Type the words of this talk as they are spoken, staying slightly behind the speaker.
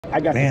I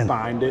got to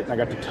find it. I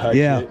got to touch it.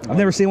 Yeah, I've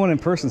never seen one in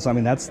person, so I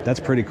mean that's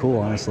pretty cool,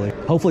 honestly.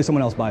 Hopefully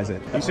someone else buys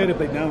it. You said if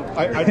they don't.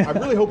 I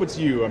really hope it's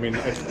you. I mean,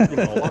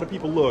 a lot of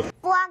people look.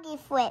 Froggy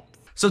flips.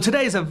 So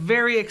today is a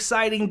very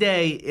exciting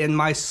day in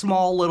my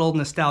small little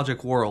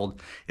nostalgic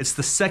world. It's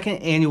the second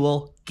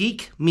annual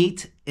Geek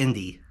Meet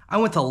Indy. I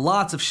went to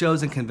lots of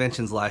shows and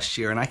conventions last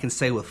year, and I can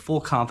say with full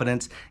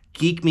confidence,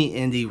 Geek Meet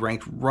Indy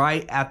ranked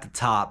right at the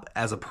top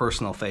as a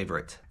personal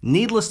favorite.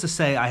 Needless to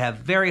say, I have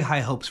very high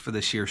hopes for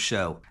this year's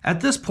show.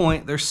 At this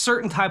point, there's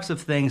certain types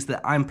of things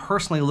that I'm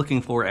personally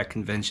looking for at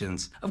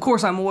conventions. Of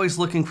course, I'm always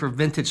looking for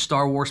vintage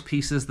Star Wars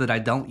pieces that I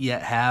don't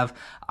yet have.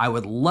 I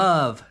would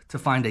love to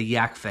find a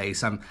yak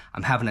face. I'm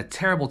having a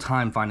terrible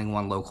time finding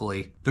one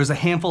locally. There's a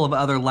handful of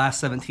other Last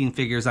 17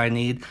 figures I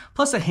need,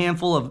 plus a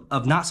handful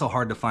of not so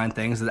hard to find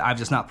things that I've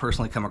just not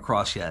personally come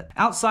across yet.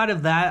 Outside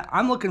of that,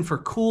 I'm looking for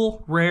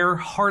cool, rare,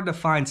 hard to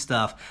find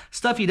stuff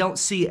you don't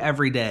see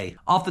every day.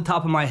 Off the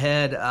top of my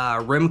head,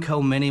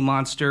 Remco Mini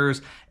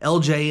Monsters,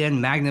 LJN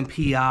Magnum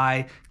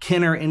PI,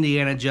 Kenner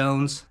Indiana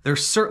Jones.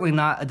 There's certainly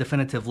not a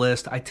definitive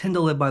list. I tend to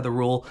live by the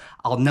rule,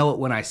 I'll know it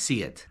when I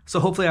see it. So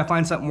hopefully I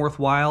find something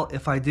worthwhile.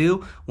 If I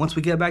do, once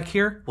we get back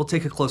here, we'll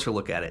take a closer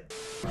look at it.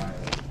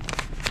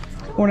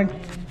 Morning.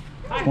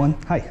 Hi. One.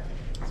 Hi.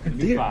 It's going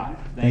to be 5.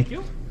 Thank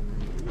you.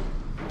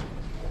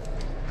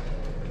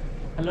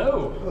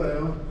 Hello.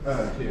 Hello.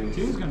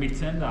 2 is going to be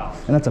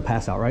 $10. And that's a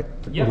pass out, right?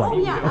 Yep. Right. Oh,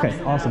 yeah.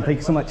 Okay, awesome. Thank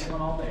you so much.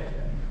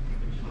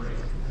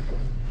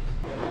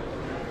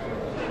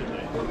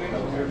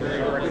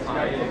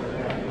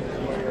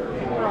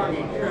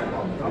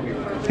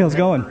 Hey, how's it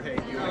going?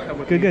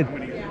 Good, good.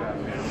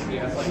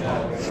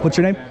 What's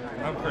your name?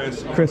 I'm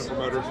Chris. Chris.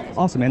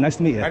 Awesome, man. Nice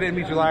to meet you. I didn't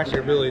meet you last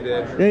year. Billy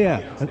did.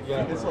 Yeah.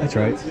 That's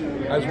right.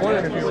 I was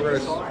wondering if you were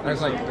going to. I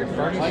was like, did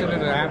Froggy send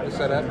in an app to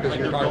set up because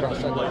you were talking about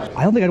Sunday?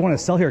 I don't think I'd want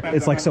to sell here.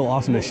 It's like so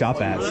awesome to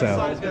shop at.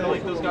 So.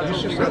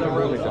 It's just something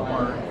really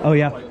fun. Oh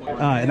yeah,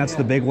 and that's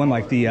the big one,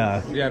 like the.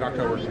 Yeah, in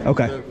October.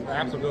 Okay. The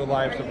apps will go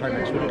live sometime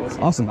next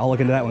week. Awesome. I'll look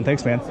into that one.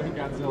 Thanks, man.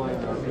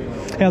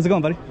 Hey, how's it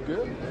going, buddy?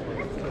 Good.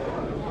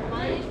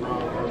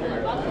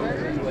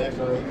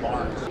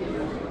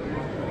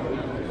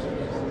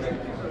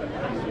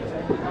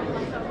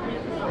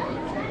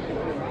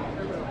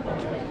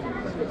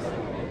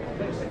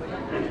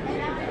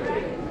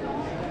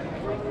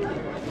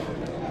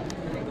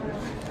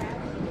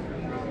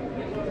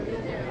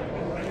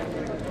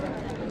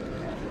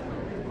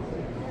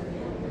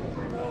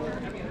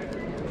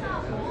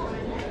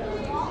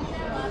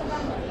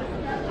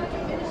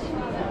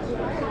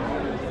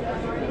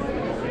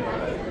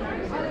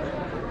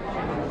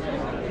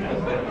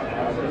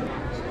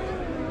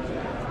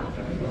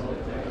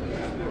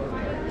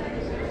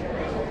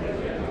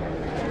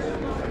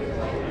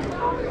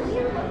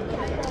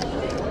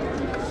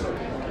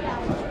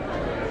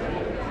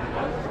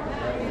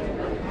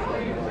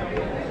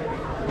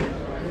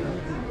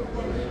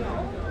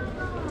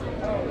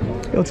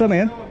 Hey, what's up,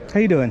 man? How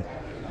you doing?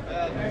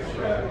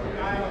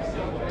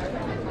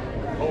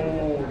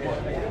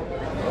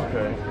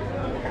 Okay.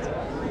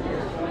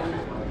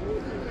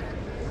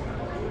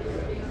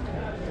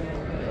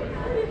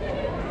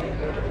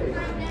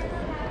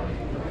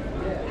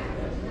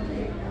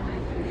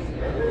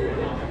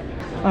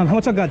 How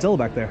much on Godzilla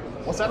back there?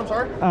 What's that? I'm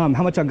sorry? How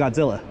much on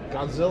Godzilla?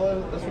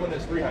 Godzilla, this one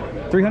is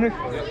 300. 300?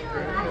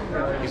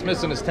 Yep. He's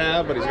missing his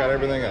tab, but he's got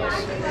everything else.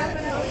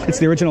 It's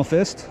the original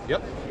fist?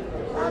 Yep.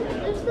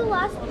 This is the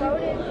last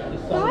voted.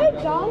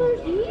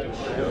 $5 each?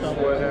 No,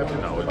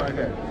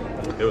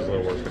 it was a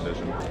little worse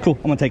condition. Cool,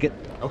 I'm gonna take it.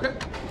 Okay.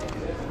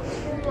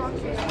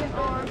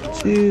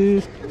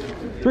 2,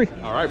 3.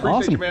 All right, appreciate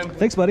awesome. you, man.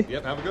 Thanks, buddy.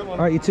 Yep, have a good one.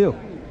 All right, you too.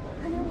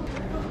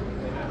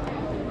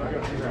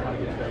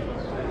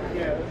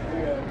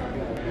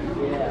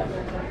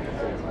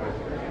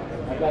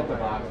 I got the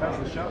box. How's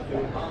the shop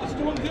doing? It's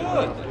doing good.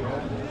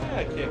 Yeah,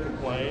 I can't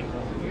complain.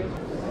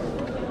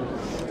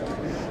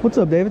 What's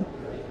up, David?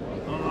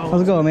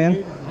 How's it going,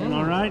 man?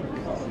 All right.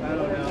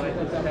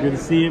 Good to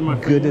see you, my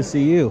friend. Good to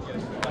see you.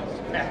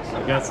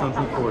 I got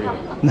something for you.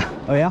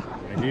 Oh, yeah?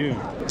 I do.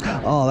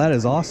 Oh, that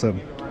is awesome.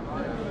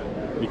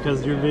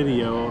 Because of your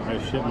video,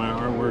 I've shipped my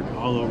artwork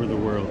all over the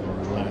world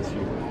over the last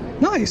year.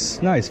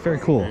 Nice, nice. Very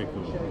cool. Very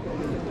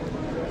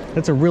cool.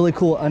 That's a really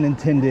cool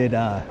unintended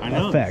I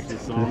know, effect.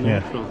 it's all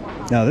natural.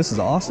 No, this is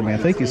awesome, man.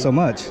 Thank you so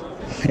much.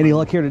 Any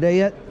luck here today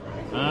yet?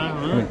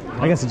 Well,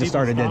 I guess it just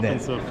started, didn't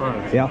it? So far.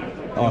 Yeah,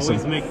 Awesome. awesome.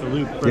 Always make the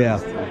loop first.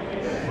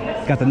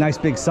 Yeah. Got the nice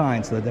big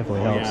sign, so that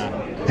definitely helps.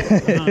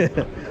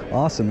 Yeah.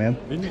 Awesome, man.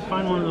 Didn't you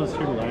find one of those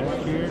here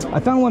last year? I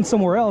found one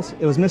somewhere else.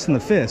 It was missing the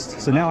fist,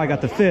 so now I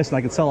got the fist and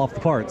I can sell off the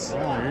parts.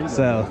 Oh,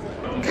 so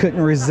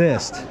couldn't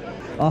resist.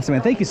 Awesome,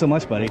 man. Thank you so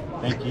much, buddy.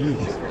 Thank you.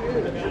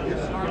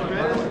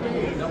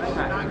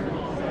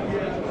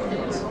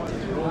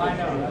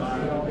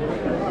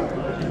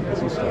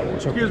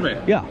 Excuse me.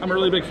 Yeah. I'm a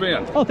really big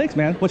fan. Oh, thanks,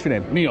 man. What's your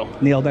name? Neil.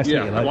 Neil, nice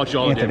to meet you. I watch you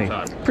all the damn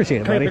Anthony. time.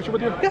 Appreciate it, Can I buddy. get a picture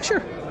with you? Yeah,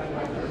 sure.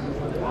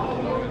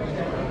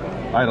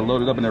 I had to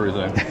load it up and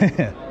everything.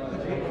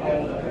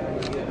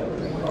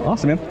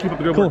 Awesome, man. Keep up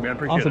the good cool. work, man.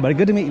 Appreciate awesome, it. buddy.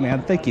 Good to meet you,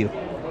 man. Thank you.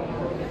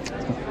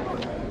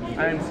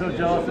 I am so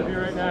jealous of you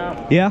right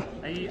now. Yeah?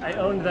 I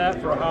owned that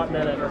for a hot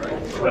minute.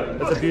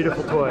 It's a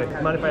beautiful toy.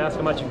 Mind if I ask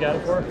how much you got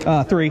it for?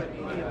 3.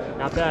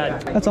 Not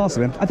bad. That's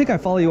awesome, man. I think I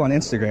follow you on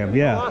Instagram.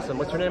 Yeah. Awesome.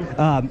 What's your name?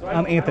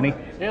 I'm Anthony.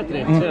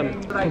 Anthony.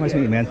 Tim. Nice to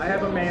meet you, man.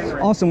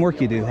 Awesome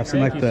work you do. I've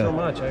seen Thank like you so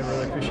much. I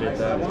really appreciate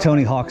that.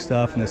 Tony Hawk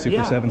stuff and the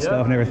Super 7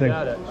 stuff and everything.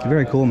 Got it.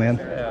 Very cool, man.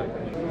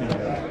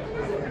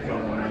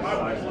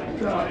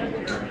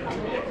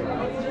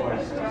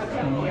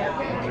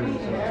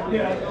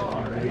 Yeah.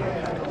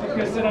 I'm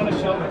gonna sit on a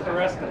shelf with the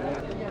rest of it.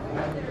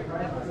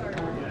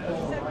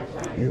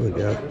 Here we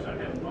go.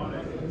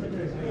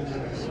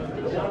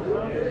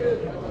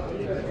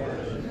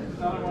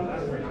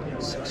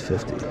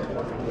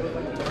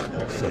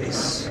 $650.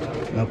 Face.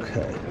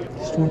 Okay.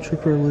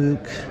 Stormtrooper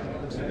Luke.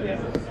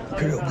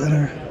 Imperial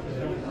Gunner.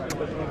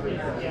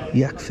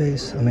 Yak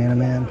Face. A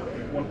man.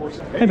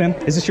 Hey man,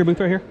 is this your booth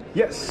right here?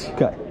 Yes.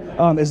 Okay.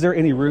 Is there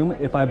any room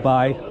if I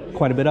buy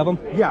quite a bit of them?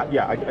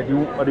 Yeah. I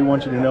do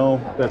want you to know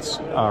that's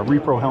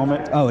repro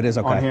helmet. Oh, it is,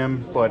 okay. On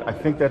him, but I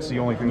think that's the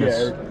only thing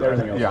that's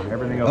everything else. Yeah,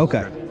 everything else. Okay.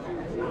 Is good.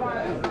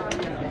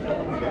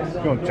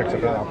 You want to check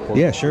that out?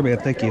 Yeah, sure, man.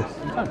 Thank you.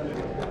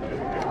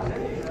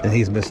 And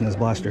he's missing his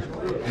blaster.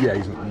 Yeah,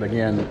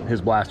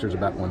 his blaster's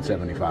about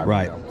 175.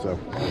 Right. Now, so.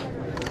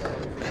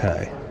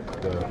 Okay.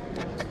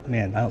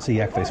 Man, I don't see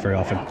Yak Face very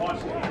often.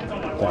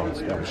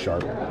 That was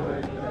sharp.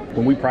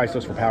 When we priced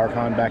those for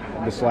PowerCon back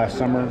this last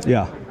summer,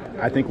 yeah,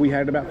 I think we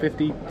had about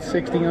 50,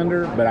 60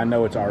 under, but I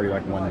know it's already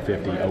like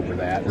 150 over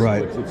that.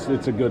 Right. So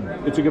it's a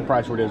good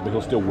price where it is, but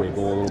he'll still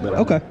wiggle a little bit.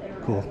 Okay,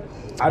 cool.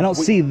 I don't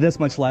see this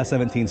much last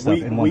 17 stuff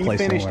in one place.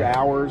 We finished somewhere.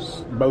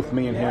 ours, both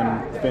me and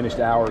him finished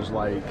ours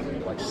like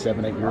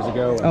 7-8 years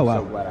ago. And oh wow!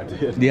 I'm so glad I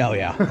did.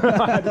 Yeah.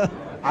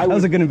 That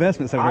was a good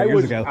investment 7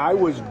 years ago. I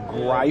was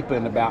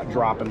griping about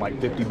dropping like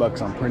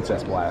 $50 on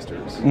Princess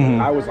blasters.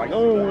 I was like,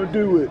 oh, I want to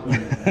do it.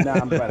 And now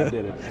I'm glad I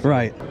did it.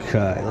 Right.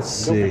 Okay. Let's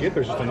see. Don't forget,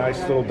 there's just a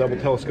nice little double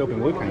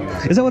telescoping look hanging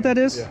out. Is that what that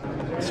is?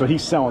 Yeah. So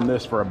he's selling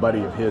this for a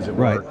buddy of his at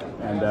work,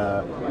 and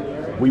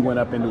we went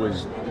up into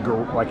his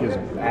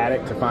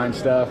attic to find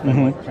stuff,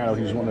 and kind of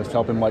he's wanting us to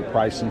help him like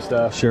price some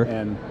stuff. Sure.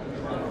 And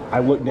I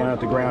looked down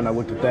at the ground, I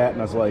looked at that,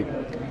 and I was like,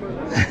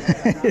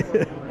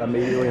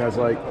 immediately I was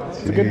like,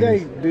 it's a good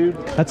day, dude.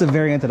 That's a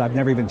variant that I've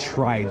never even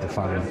tried to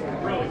find.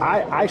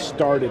 I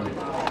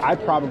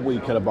probably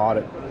could have bought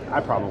it.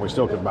 I probably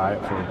still could buy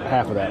it for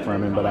half of that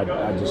from him, but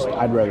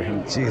I'd rather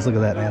him. Jeez, look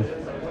at that, man.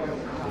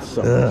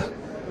 So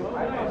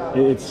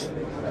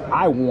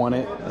I want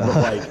it,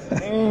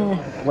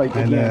 but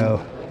I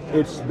know.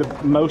 It's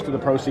most of the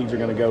proceeds are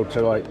going to go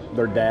to like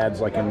their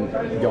dads,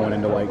 going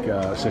into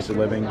assisted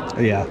living.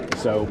 Yeah.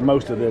 So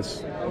most of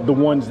this,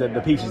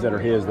 the pieces that are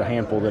his, the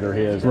handful that are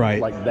his, right,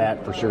 like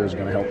that for sure is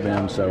going to help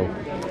them. So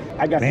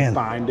I got to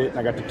find it, and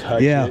I got to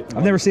touch it. Yeah,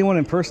 I've never seen one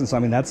in person, so I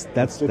mean that's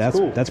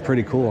cool. That's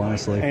pretty cool,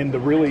 honestly. And the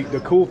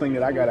cool thing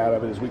that I got out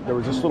of it is there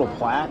was this little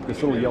plaque,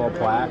 this little yellow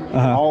plaque.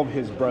 All of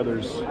his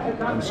brothers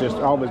and sisters,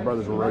 all of his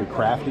brothers were very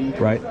crafty.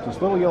 Right. So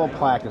this little yellow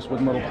plaque, this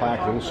wooden little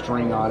plaque, a little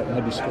string on it, and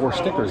had these 4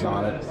 stickers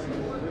on it.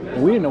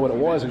 And we didn't know what it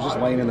was. It was just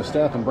laying in the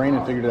stuff, and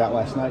Brandon figured it out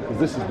last night because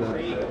this is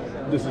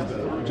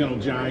the Gentle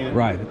Giant.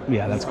 Right.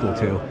 Yeah, that's cool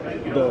too.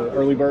 The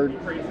early bird.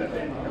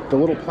 The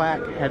little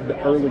plaque had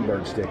the early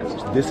bird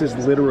stickers. This is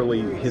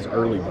literally his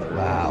early bird.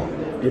 Wow.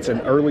 It's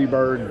an early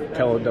bird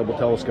double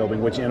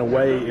telescoping, which in a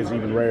way is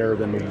even rarer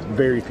than the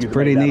very few that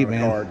pretty neat, on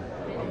man. Card.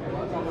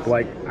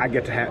 Like, I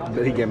get to have,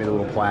 he gave me the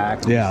little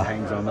plaque. Yeah.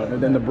 Hangs on that. And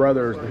then the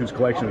brother whose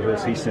collection of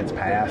this, he's since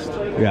passed.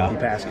 Yeah. He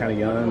passed kind of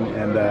young.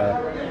 And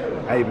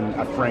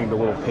I framed a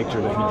little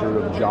picture that he drew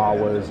of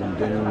Jawas and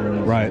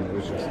dunes. Right. And it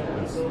was just,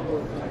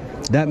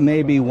 that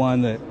may be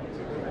one that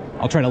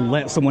I'll try to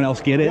let someone else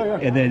get it,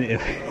 and then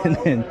if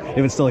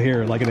it's still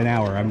here like in an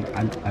hour,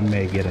 I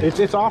may get it.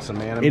 It's awesome,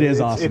 man. I mean, it is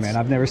awesome, man.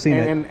 I've never seen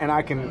it, and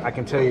I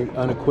can tell you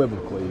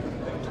unequivocally,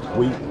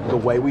 the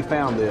way we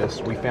found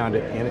this, we found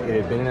it.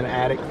 It had been in an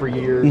attic for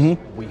years.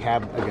 We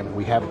have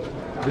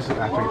this.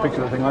 I took a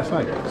picture of the thing last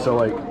night. So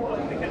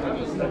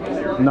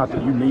not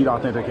that you need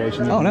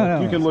authentication.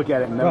 No. You can look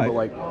at it and know,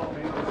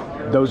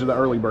 but those are the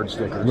early bird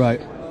stickers. Right.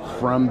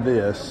 From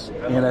this,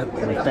 and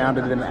we found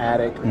it in an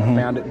attic,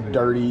 found it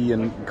dirty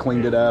and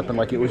cleaned it up, and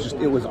it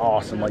was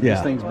awesome. This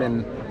thing's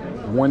been,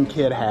 one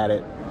kid had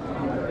it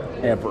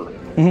ever.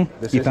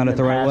 This you found it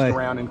the right way.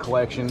 Around in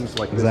collections,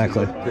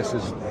 exactly. This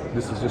is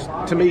just,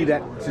 to me,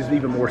 that is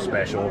even more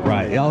special.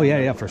 Right. Oh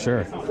yeah, for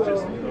sure.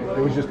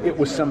 It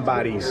was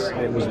somebody's.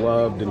 It was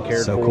loved and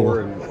cared for. Cool.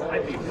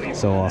 And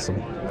so awesome.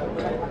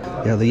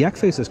 Yeah, the Yak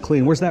Face is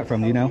clean. Where's that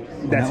from? Do you know?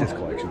 That's his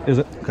collection. Is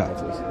it? Okay.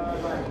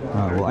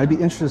 All right, well, I'd be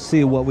interested to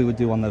see what we would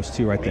do on those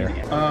 2 right there.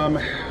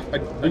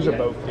 These are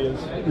both his?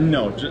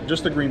 No,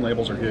 just the green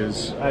labels are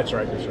his. That's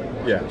right.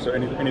 Yeah, so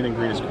anything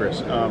green is Chris.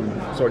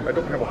 So I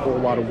don't have a whole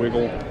lot of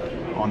wiggle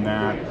on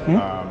that.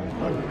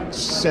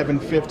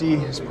 750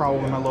 is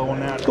probably my low on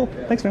that. Cool,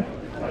 thanks, man.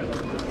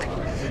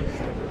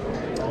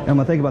 I'm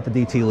gonna think about the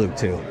DT Luke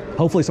too.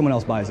 Hopefully someone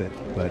else buys it.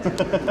 But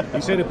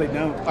You said if they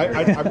don't.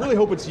 I really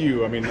hope it's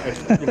you. I mean,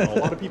 a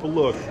lot of people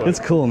look. But it's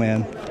cool,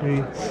 man.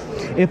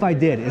 If I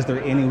did, is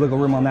there any wiggle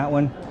room on that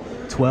one?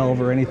 12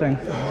 or anything?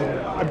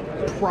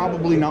 I'd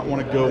probably not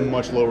want to go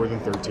much lower than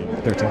 13.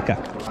 13, okay.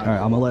 All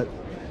right, I'm gonna let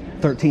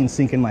 13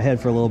 sink in my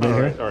head for a little bit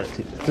here. All right.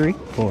 2, 3,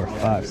 4,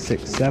 5,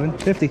 6, 7,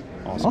 50.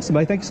 Awesome,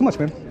 buddy. Thank you so much,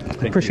 man.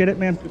 Appreciate it,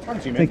 man. Good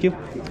talking to you, man. Thank you.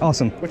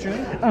 Awesome. What's your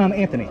name?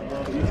 Anthony.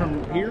 You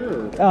from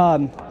here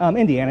or?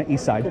 Indiana,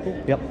 East Side.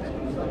 Cool. Yep.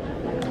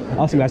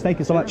 Awesome, guys. Thank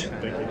you so much.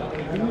 Thank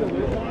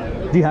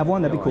you. Do you have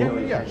one? That'd be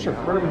cool. Yeah, sure.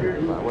 Right over here.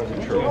 I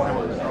wasn't sure.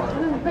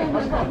 There you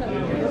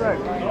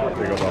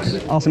go,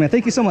 boss. Awesome, man.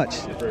 Thank you so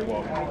much. You're very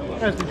welcome.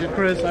 Nice to meet you,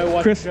 Chris. I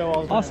watch Chris, the show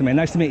all the time. awesome, man.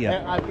 Nice to meet you.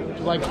 I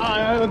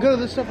go to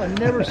this stuff. I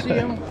never see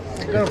him.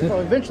 I'm gonna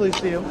eventually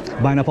see him.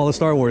 Buying up all the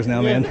Star Wars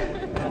now, man.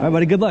 All right,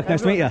 buddy. Good luck.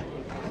 Nice to meet you.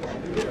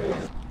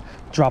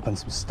 Dropping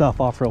some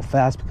stuff off real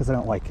fast because I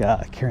don't like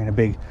carrying a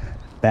big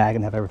bag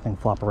and have everything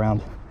flop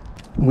around.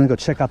 I'm going to go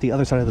check out the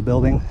other side of the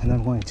building, and then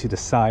I'm going to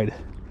decide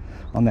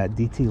on that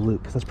DT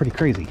loop because that's pretty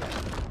crazy.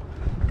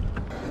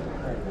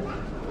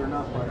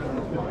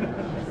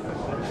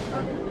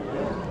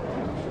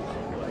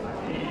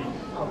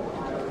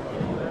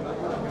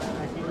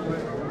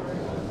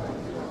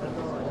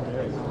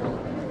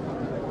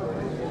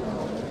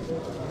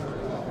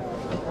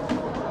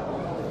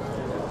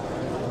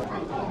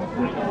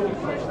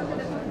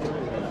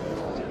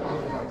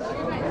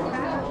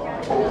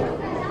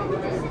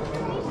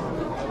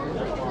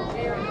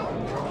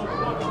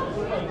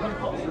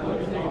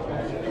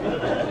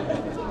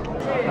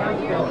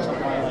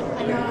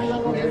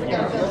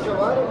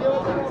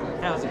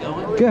 How's it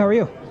going? Good, how are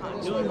you?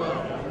 Doing well.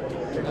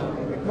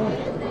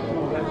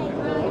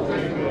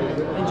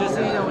 And just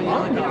so you know, when you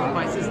look at the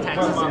prices,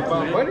 taxes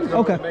included.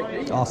 Okay.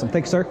 Awesome.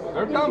 Thanks, sir.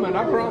 They're coming,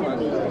 I promise.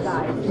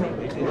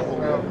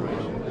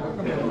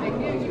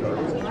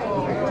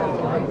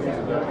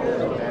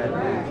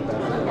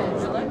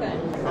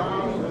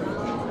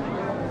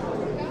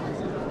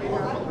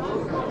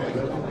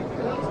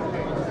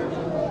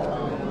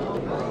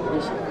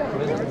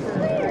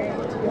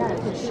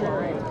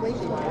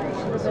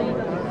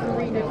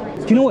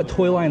 Do you know what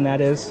toy line that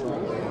is?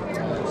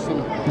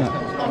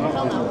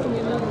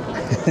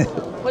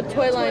 What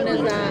toy line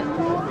is that?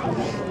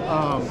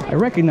 I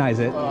recognize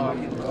it.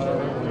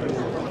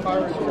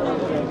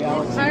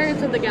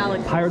 Pirates of the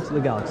Galaxy. Pirates of the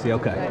Galaxy.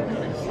 Okay.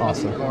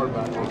 Awesome. I like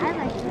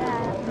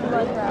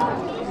that.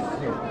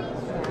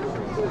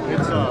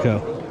 It's Okay.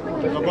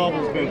 the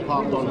bubble's been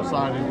popped on the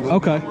side, and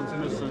Okay. what's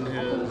missing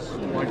is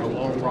like a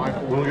long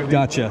rifle.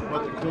 Gotcha.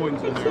 But the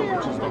coins in there,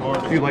 which is the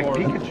hardest. Do you like part.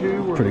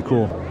 Pikachu? Or Pretty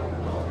cool.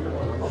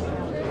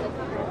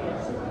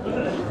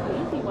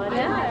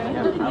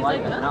 I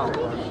like it. No.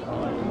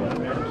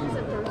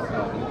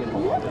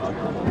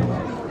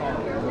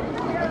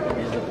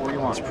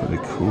 That's pretty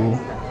cool.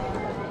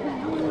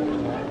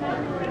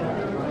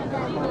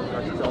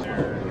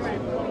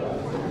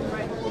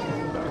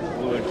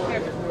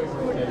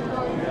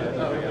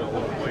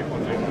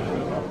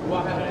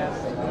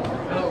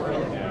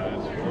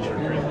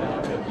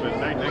 But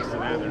right next to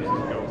that, there's a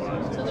go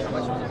bus.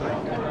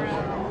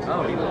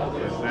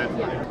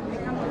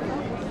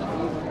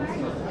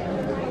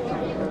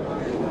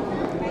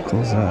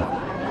 Close that.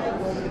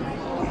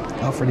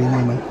 Alfred E.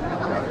 Newman.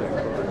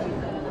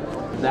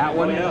 That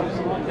one?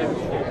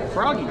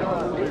 Froggy.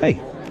 Hey,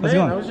 how's it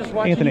going? I was just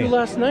watching Anthony. you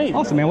last night.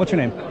 Awesome, man. What's your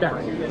name?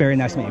 Barry. Very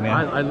nice to meet you,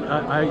 man.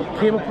 I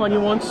came upon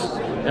you once,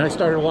 and I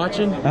started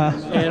watching,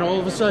 and all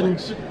of a sudden,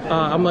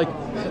 I'm like,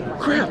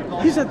 crap,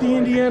 he's at the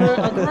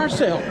Indiana garage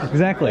sale.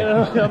 Exactly.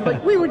 I'm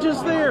like, we were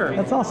just there.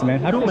 That's awesome,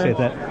 man. I Cool, appreciate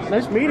man. that.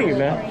 Nice meeting you,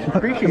 man.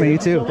 Appreciate I mean, it.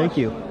 you too. Thank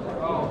you.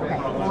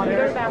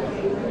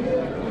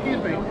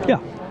 Yeah.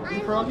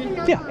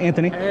 Yeah,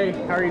 Anthony. Hey,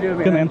 how are you doing,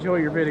 man? Good, man. I enjoy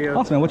your videos.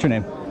 Awesome, man. What's your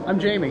name? I'm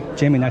Jamie.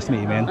 Jamie, nice to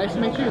meet you, man. Nice to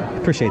meet you.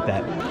 Appreciate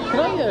that. Can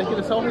I get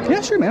a selfie?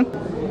 Yeah, sure, man.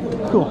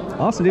 Cool.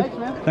 Awesome, dude. Thanks,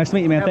 man. Nice to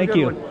meet you, man. Have a Thank good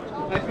you. one.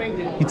 Nice meeting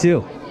you. You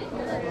too.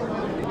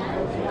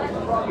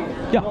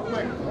 Yeah.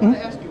 I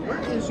ask you,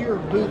 where is your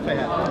booth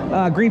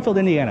at? Greenfield,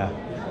 Indiana.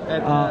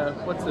 At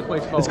what's the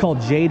place called? It's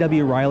called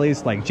J.W.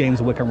 Riley's, like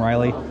James Wickham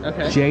Riley.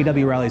 Okay.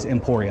 J.W. Riley's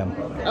Emporium.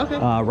 Okay.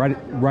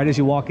 Right as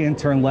you walk in,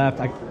 turn left.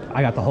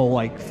 I got the whole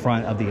like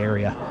front of the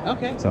area.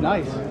 Okay. So,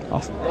 nice.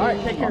 Awesome. All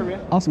right. Take care, man.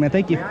 Awesome, man.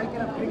 Thank you. Can I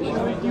get a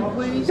picture with you,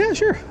 please? Yeah,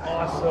 sure.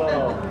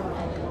 Awesome.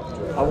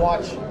 I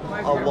watch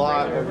a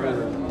lot of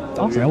your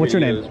Awesome, man. What's your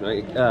name?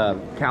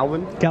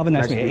 Calvin. Calvin,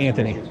 nice to meet you.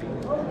 Anthony.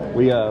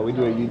 We do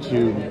a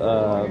YouTube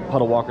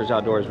Puddle Walkers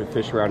Outdoors. We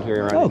fish around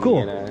here. Around cool.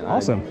 Indiana.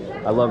 Awesome.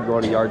 I love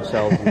going to yard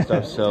sales and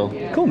stuff. So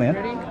cool, man.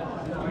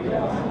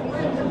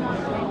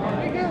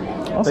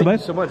 Awesome, thank bud.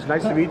 you so much.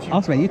 Nice to meet you.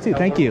 Awesome, man. You too.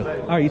 Thank you.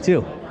 All right, you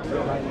too.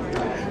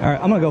 All right,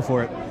 I'm gonna go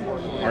for it.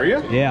 Are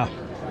you? Yeah.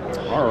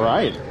 All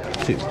right.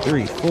 2,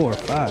 3, 4,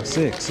 5,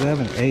 6,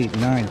 7, 8,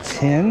 9,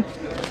 10,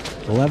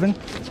 11,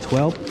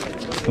 12.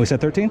 And we said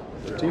 13?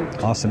 13.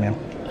 Awesome, man.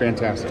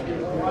 Fantastic.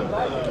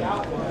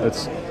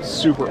 That's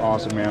super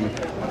awesome, man.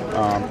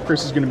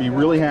 Chris is going to be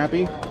really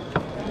happy.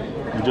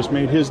 You just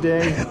made his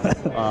day,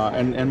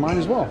 and mine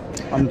as well.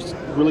 I'm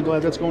really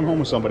glad that's going home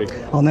with somebody.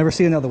 I'll never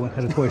see another one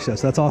at a toy show,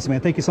 so that's awesome,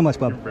 man. Thank you so much,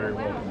 bub. Very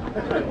welcome.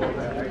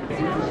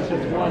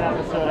 Just one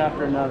episode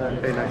after another.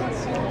 Hey,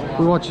 nice.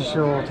 We watch the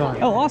show all the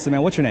time. Oh, awesome,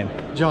 man. What's your name?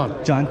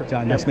 John. John,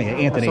 nice to meet you.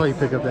 Anthony. I saw you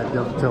pick up that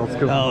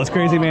telescope. Oh, it's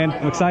crazy, man.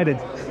 I'm excited.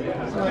 You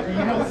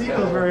don't see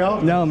those very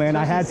often. No, man,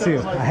 I had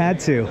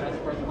to.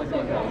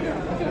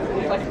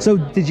 So,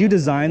 did you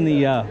design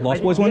the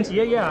Lost Boys ones?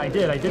 Yeah, I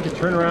did. I did the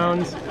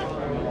turnarounds.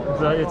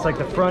 It's like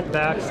the front,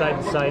 back,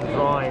 side-to-side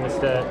drawings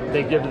that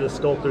they give to the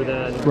sculptor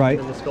then. Right.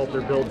 And the sculptor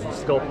builds the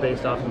sculpt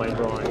based off of my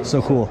drawings.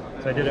 So cool.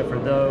 So I did it for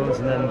those,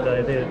 and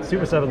then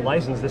Super 7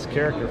 licensed this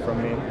character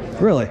from me.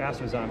 Really?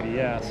 Astro Zombie,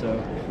 yeah. So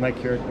my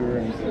character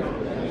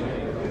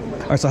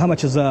and... All right, so how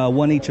much is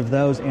one each of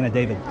those and a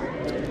David?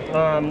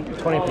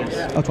 20 piece.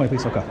 Oh, 20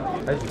 piece, okay.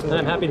 And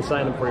I'm happy to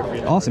sign them for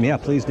you. Awesome, yeah,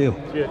 please do.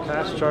 Do you a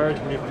cash charge?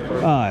 What do you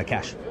prefer?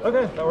 Cash.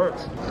 Okay, that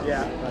works.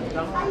 Yeah.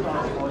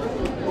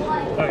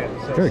 Okay,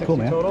 so Very cool,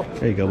 man. Total.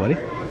 There you go, buddy.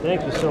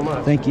 Thank you so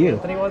much. Thank you.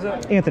 Anthony, was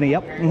it? Anthony,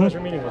 yep. Pleasure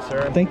meeting you,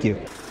 sir. Thank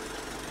you.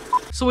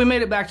 So we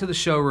made it back to the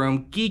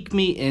showroom. Geek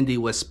Meet Indy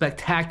was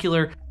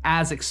spectacular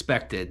as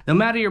expected. No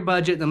matter your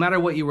budget, no matter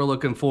what you were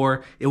looking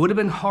for, it would have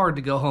been hard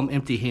to go home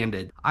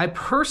empty-handed. I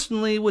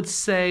personally would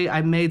say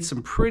I made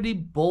some pretty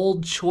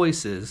bold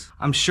choices.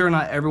 I'm sure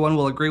not everyone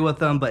will agree with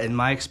them, but in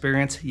my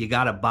experience, you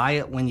gotta buy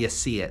it when you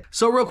see it.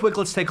 So real quick,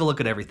 let's take a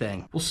look at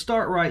everything. We'll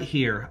start right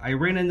here. I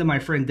ran into my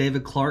friend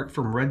David Clark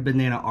from Red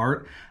Banana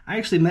Art. I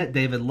actually met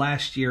David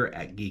last year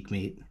at Geek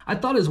Meet. I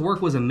thought his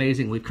work was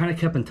amazing. We've kind of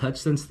kept in touch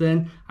since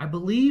then. I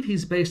believe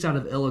he's based out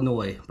of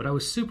Illinois, but I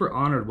was super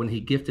honored when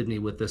he gifted me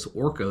with this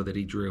Orco that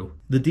he drew.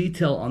 The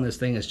detail on this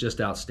thing is just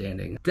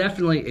outstanding.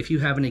 Definitely, if you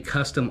have any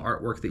custom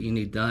artwork that you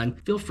need done,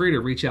 feel free to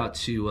reach out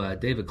to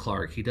David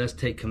Clark. He does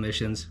take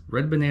commissions.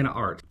 Red Banana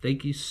Art.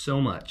 Thank you so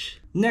much.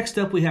 Next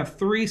up, we have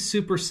 3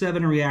 Super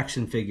 7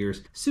 reaction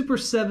figures. Super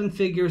 7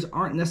 figures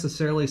aren't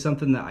necessarily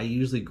something that I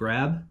usually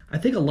grab. I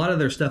think a lot of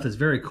their stuff is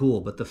very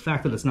cool, but the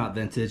fact that it's not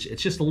vintage,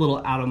 it's just a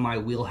little out of my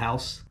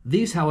wheelhouse.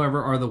 These,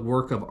 however, are the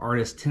work of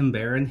artist Tim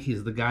Barron.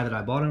 He's the guy that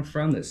I bought him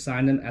from that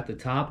signed him at the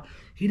top.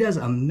 He does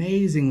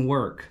amazing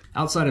work.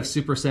 Outside of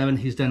Super 7,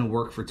 he's done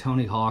work for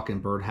Tony Hawk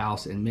and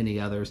Birdhouse and many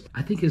others.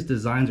 I think his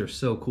designs are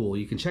so cool.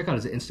 You can check out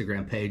his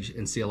Instagram page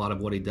and see a lot of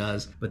what he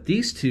does. But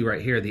these two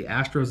right here, the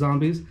Astro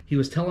Zombies, he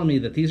was telling me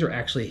that these are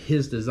actually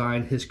his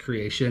design, his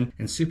creation,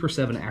 and Super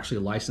 7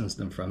 actually licensed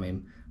them from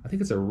him. I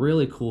think it's a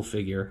really cool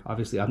figure.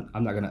 Obviously, I'm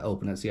not going to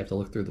open it, so you have to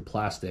look through the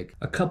plastic.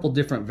 A couple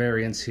different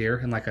variants here,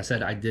 and like I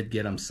said, I did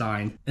get them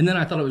signed. And then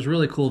I thought it was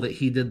really cool that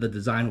he did the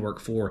design work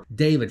for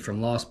David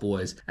from Lost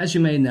Boys. As you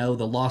may know,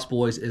 The Lost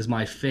Boys is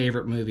my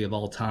favorite movie of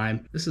all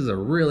time. This is a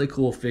really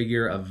cool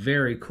figure, a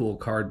very cool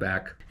card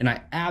back, and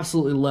I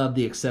absolutely love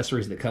the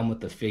accessories that come with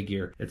the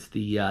figure. It's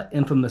the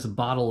infamous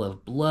bottle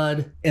of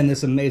blood and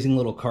this amazing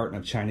little carton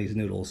of Chinese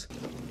noodles.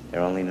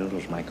 They're only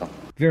noodles, Michael.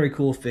 Very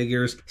cool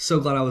figures. So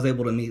glad I was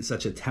able to meet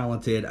such a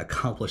talented,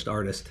 accomplished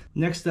artist.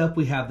 Next up,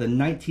 we have the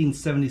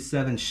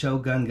 1977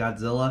 Shogun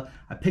Godzilla.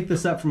 I picked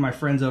this up from my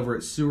friends over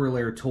at Sewer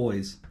Lair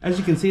Toys. As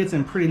you can see, it's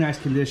in pretty nice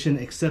condition,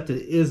 except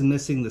it is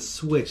missing the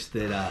switch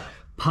that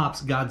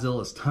pops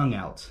Godzilla's tongue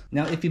out.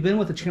 Now, if you've been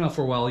with the channel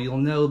for a while, you'll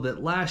know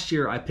that last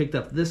year I picked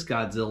up this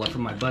Godzilla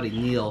from my buddy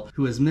Neil,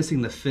 who is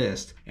missing the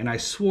fist, and I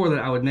swore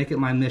that I would make it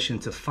my mission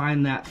to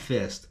find that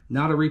fist.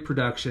 Not a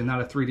reproduction,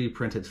 not a 3D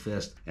printed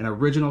fist, an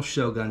original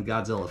Shogun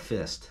Godzilla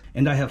fist.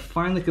 And I have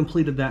finally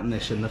completed that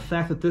mission. The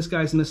fact that this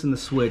guy's missing the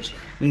switch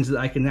means that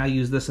I can now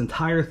use this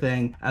entire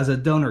thing as a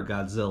donor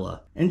Godzilla.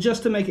 And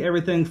just to make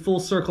everything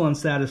full circle and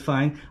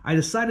satisfying, I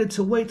decided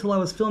to wait till I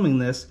was filming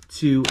this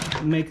to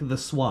make the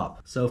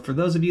swap. So for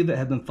those of you that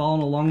have been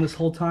following along this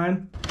whole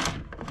time,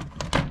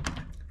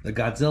 the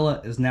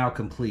Godzilla is now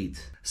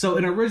complete. So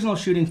an original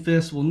shooting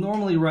fist will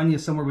normally run you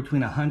somewhere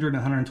between $100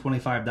 and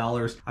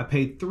 $125. I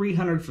paid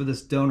 $300 for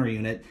this donor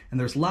unit, and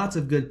there's lots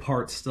of good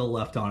parts still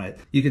left on it.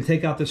 You can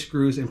take out the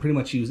screws and pretty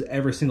much use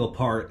every single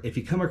part. If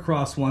you come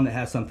across one that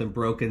has something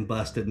broken,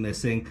 busted,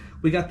 missing,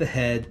 we got the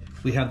head,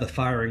 we have the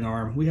firing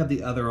arm, we have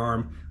the other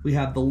arm, we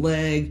have the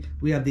leg,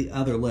 we have the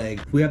other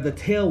leg, we have the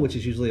tail, which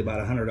is usually about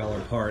a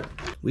 $100 part,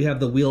 we have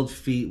the wheeled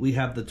feet, we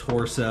have the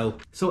torso.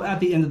 So at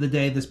the end of the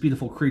day, this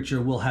beautiful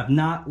creature will have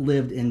not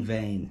lived in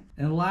vain.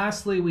 And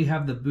lastly, we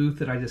have the booth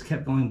that I just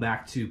kept going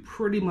back to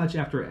pretty much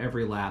after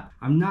every lap.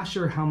 I'm not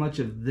sure how much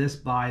of this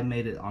buy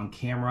made it on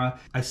camera.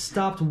 I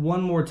stopped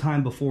one more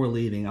time before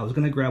leaving. I was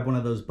going to grab one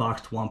of those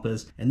boxed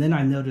Wampas, and then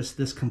I noticed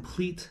this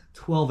complete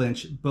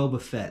 12-inch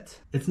Boba Fett.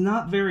 It's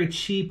not very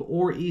cheap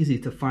or easy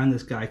to find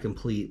this guy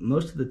complete.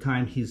 Most of the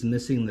time he's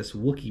missing this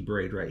Wookiee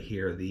braid right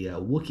here, the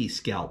Wookiee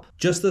scalp.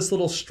 Just this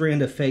little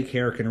strand of fake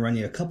hair can run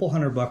you a couple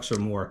 $100 or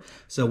more.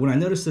 So when I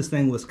noticed this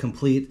thing was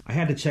complete, I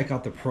had to check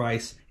out the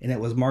price, and it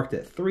was marked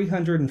at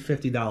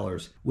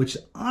 $350, which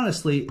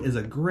honestly is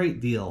a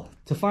great deal.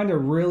 To find a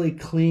really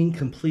clean,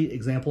 complete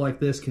example like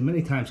this can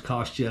many times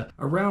cost you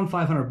around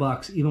 500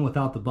 bucks, even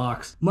without the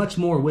box, much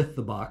more with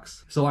the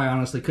box. So I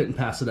honestly couldn't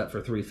pass it up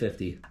for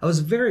 $350. I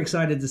was very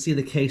excited to see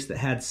the case that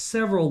had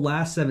several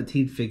last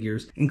 17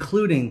 figures,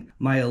 including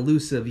my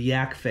elusive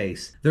yak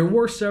face. There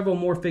were several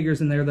more figures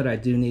in there that I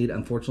do need.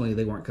 Unfortunately,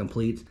 they weren't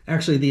complete.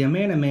 Actually, the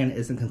Amana Man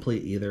isn't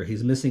complete either.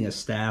 He's missing a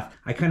staff.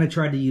 I kind of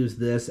tried to use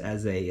this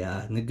as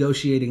a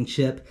negotiating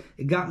chip.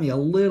 It got me a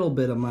little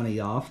bit of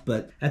money off,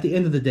 but at the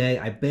end of the day,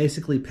 I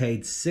basically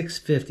paid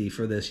 $650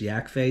 for this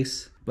yak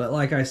face. But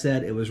like I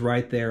said, it was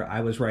right there.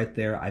 I was right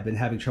there. I've been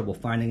having trouble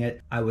finding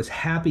it. I was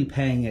happy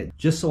paying it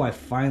just so I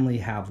finally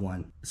have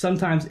one.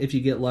 Sometimes if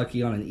you get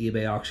lucky on an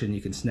eBay auction, you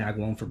can snag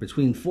one for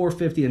between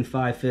 $450 and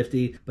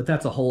 $550, but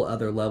that's a whole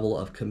other level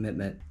of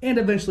commitment. And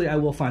eventually I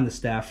will find the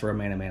staff for a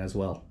Man as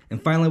well.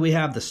 And finally we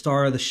have the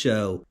star of the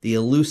show. The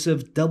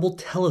elusive double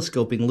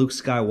telescoping Luke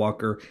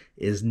Skywalker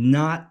is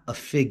not a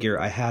figure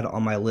I had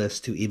on my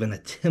list to even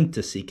attempt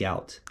to seek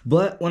out.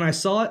 But when I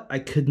saw it, I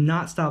could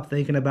not stop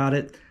thinking about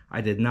it. I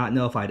did not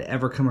know if I'd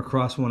ever come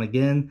across one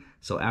again,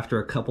 so after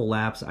a couple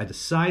laps, I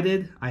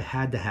decided I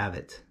had to have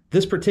it.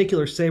 This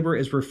particular saber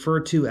is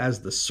referred to as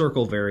the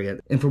circle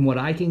variant, and from what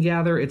I can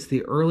gather, it's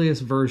the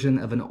earliest version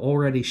of an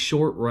already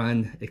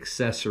short-run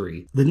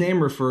accessory. The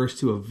name refers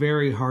to a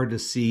very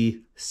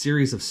hard-to-see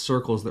series of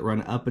circles that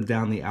run up and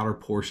down the outer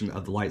portion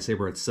of the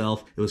lightsaber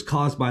itself. It was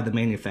caused by the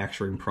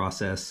manufacturing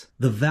process.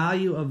 The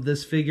value of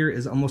this figure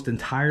is almost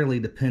entirely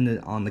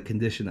dependent on the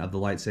condition of the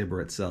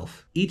lightsaber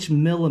itself. Each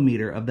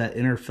millimeter of that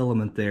inner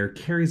filament there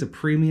carries a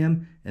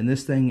premium, and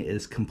this thing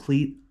is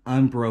complete,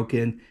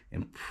 unbroken,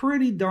 and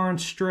pretty darn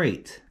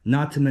straight.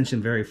 Not to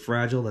mention very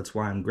fragile. That's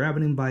why I'm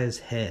grabbing him by his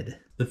head.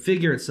 The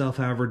figure itself,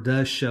 however,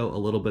 does show a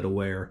little bit of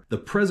wear. The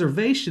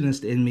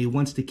preservationist in me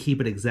wants to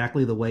keep it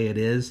exactly the way it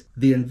is.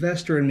 The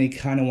investor in me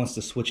kind of wants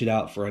to switch it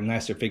out for a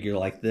nicer figure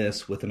like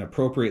this with an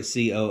appropriate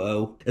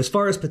COO. As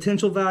far as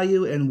potential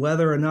value and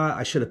whether or not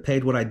I should have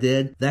paid what I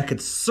did, that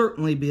could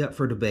certainly be up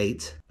for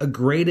debate. A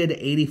graded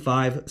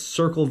 85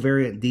 circle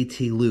variant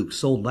DT Luke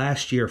sold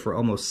last year for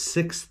almost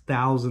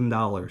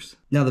 $6,000.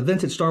 Now, the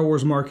vintage Star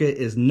Wars market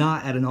is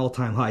not at an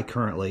all-time high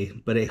currently,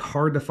 but a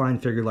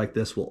hard-to-find figure like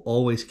this will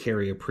always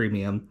carry a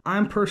premium.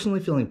 I'm personally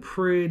feeling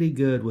pretty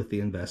good with the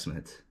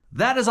investment.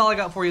 That is all I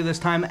got for you this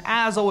time.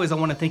 As always, I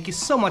want to thank you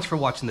so much for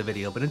watching the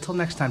video, but until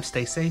next time,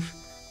 stay safe,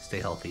 stay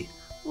healthy.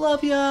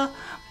 Love ya.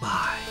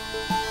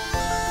 Bye.